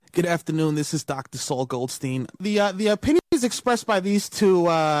Good afternoon. This is Dr. Saul Goldstein. The opinions expressed by these two,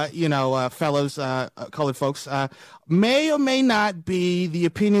 fellows, colored folks, may or may not be the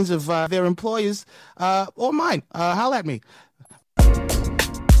opinions of their employers or mine. Holla at me.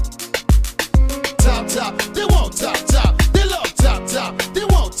 Top, top, they want top, top. They love top, top. They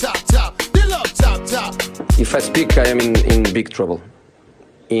want top, top. They love top, top. If I speak, I am in big trouble.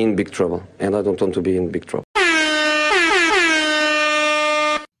 In big trouble. And I don't want to be in big trouble.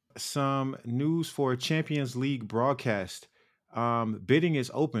 Some news for Champions League broadcast. Bidding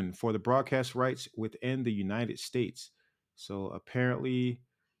is open for the broadcast rights within the United States. So apparently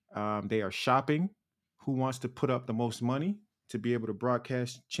they are shopping who wants to put up the most money to be able to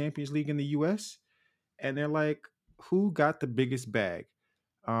broadcast Champions League in the US. And they're like, who got the biggest bag?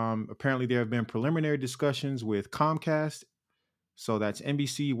 Apparently there have been preliminary discussions with Comcast. So that's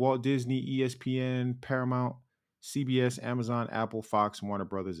NBC, Walt Disney, ESPN, Paramount, CBS, Amazon, Apple, Fox, Warner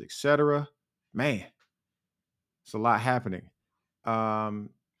Brothers, etc. Man, it's a lot happening. What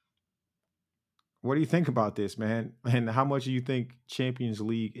do you think about this, man? And how much do you think Champions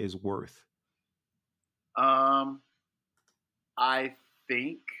League is worth? I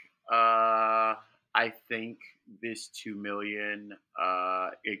think I think this 2 million I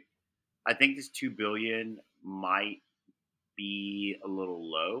think this 2 billion might be a little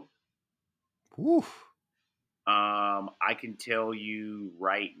low. Oof. I can tell you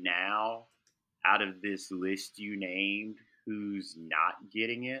right now, out of this list you named, who's not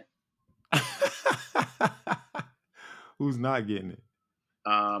getting it. Who's not getting it?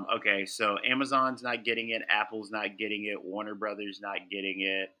 Okay, so Amazon's not getting it, Apple's not getting it, Warner Brothers not getting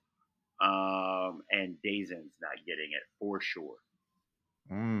it, and DAZN's not getting it for sure.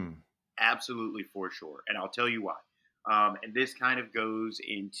 Absolutely for sure, and I'll tell you why. And this kind of goes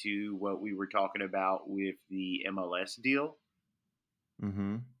into what we were talking about with the MLS deal.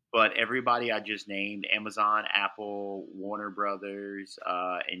 Mm-hmm. But everybody I just named, Amazon, Apple, Warner Brothers,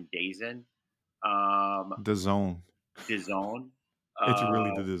 and DAZN. DAZN. DAZN. It's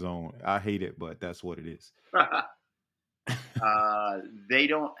really the DAZN. I hate it, but that's what it is. They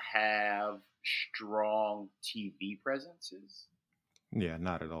don't have strong TV presences. Yeah,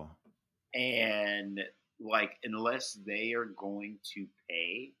 not at all. And unless they are going to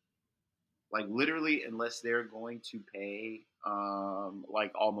pay, literally, unless they're going to pay,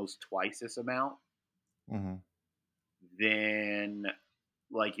 almost twice this amount, mm-hmm. then,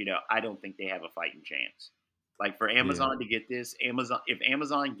 I don't think they have a fighting chance. For Amazon to get this, if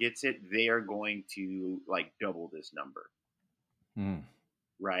Amazon gets it, they are going to double this number.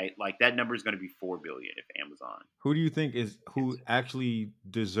 Right? That number is going to be 4 billion if Amazon. Who do you think who actually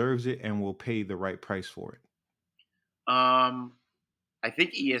deserves it and will pay the right price for it? I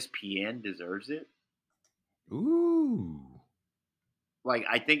think ESPN deserves it. Ooh.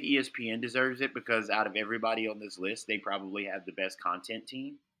 I think ESPN deserves it because out of everybody on this list, they probably have the best content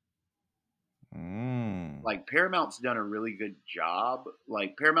team. Paramount's done a really good job.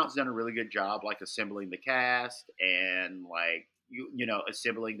 Assembling the cast and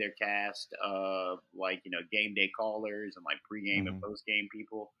assembling their cast of game day callers and pregame and postgame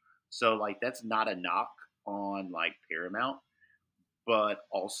people. So that's not a knock on Paramount, but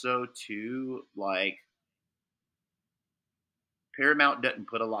also too Paramount doesn't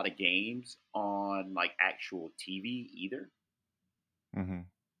put a lot of games on actual TV either. Mm-hmm.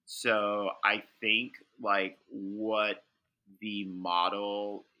 So I think what the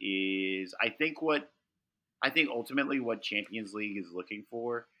model is, I think ultimately what Champions League is looking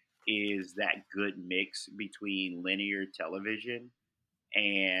for is that good mix between linear television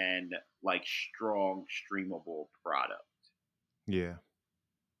and strong streamable product. Yeah.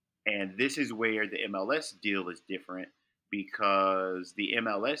 And this is where the MLS deal is different because the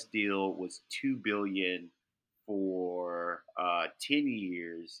MLS deal was $2 billion for 10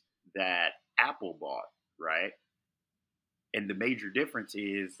 years that Apple bought, right? And the major difference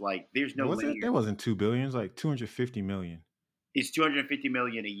is there's no linear. It wasn't $2 billion. It's like $250 million. It's $250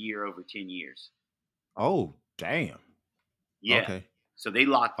 million a year over 10 years. Oh, damn. Yeah. Okay. So they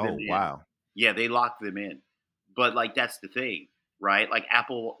locked them in. Oh, wow. Yeah, they locked them in. But that's the thing, right?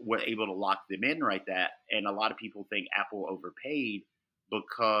 Apple were able to lock them in right that. And a lot of people think Apple overpaid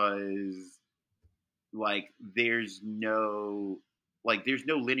because there's no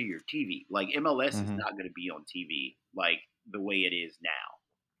linear TV. MLS is not going to be on TV the way it is now.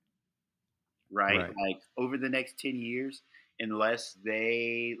 Right? Over the next 10 years, unless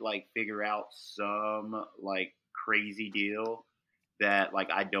they figure out some crazy deal that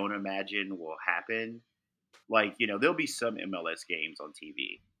I don't imagine will happen. There'll be some MLS games on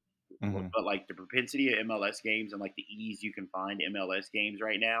TV. but like the propensity of MLS games and like the ease you can find MLS games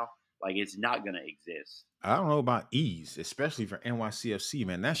right now, like it's not gonna exist. I don't know about ease, especially for NYCFC,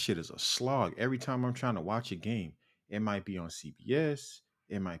 man. That shit is a slog. Every time I'm trying to watch a game, it might be on CBS,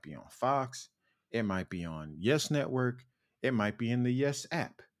 it might be on Fox, it might be on Yes Network, it might be in the Yes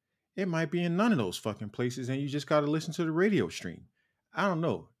app. It might be in none of those fucking places, and you just got to listen to the radio stream. I don't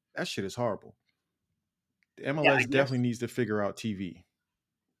know. That shit is horrible. The MLS definitely needs to figure out TV.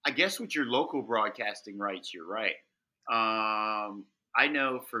 I guess with your local broadcasting rights, you're right. I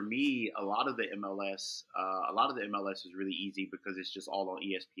know for me, a lot of the MLS is really easy because it's just all on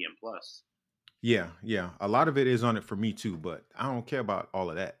ESPN Plus. Yeah. A lot of it is on it for me too, but I don't care about all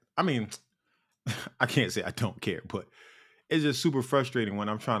of that. I mean, I can't say I don't care, but it's just super frustrating when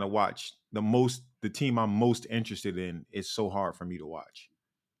I'm trying to watch the team I'm most interested in. It's so hard for me to watch.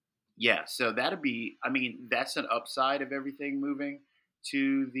 Yeah, so that's an upside of everything moving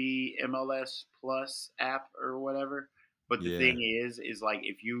to the MLS Plus app or whatever. But the thing is like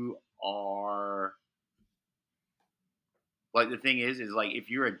if you're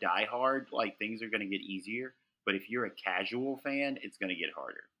a diehard, like things are going to get easier. But if you're a casual fan, it's going to get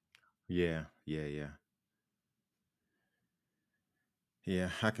harder. Yeah. Yeah,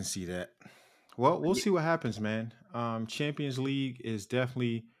 I can see that. Well, we'll see what happens, man. Champions League is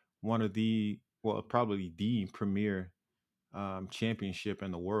definitely probably the premier championship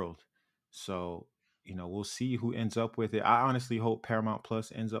in the world. So, we'll see who ends up with it. I honestly hope Paramount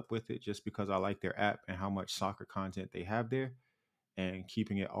Plus ends up with it just because I like their app and how much soccer content they have there. And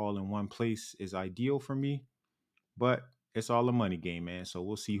keeping it all in one place is ideal for me. But it's all a money game, man. So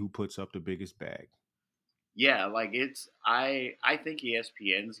we'll see who puts up the biggest bag. Yeah, like I think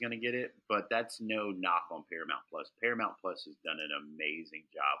ESPN's going to get it, but that's no knock on Paramount Plus. Paramount Plus has done an amazing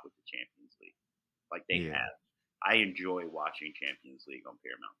job with the Champions League. Like they have. I enjoy watching Champions League on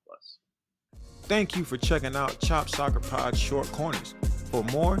Paramount Plus. Thank you for checking out Chop Soccer Pod Short Corners. For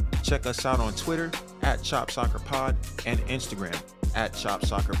more, check us out on Twitter @Chop Soccer Pod and Instagram @Chop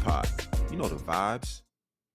Soccer Pod. You know the vibes.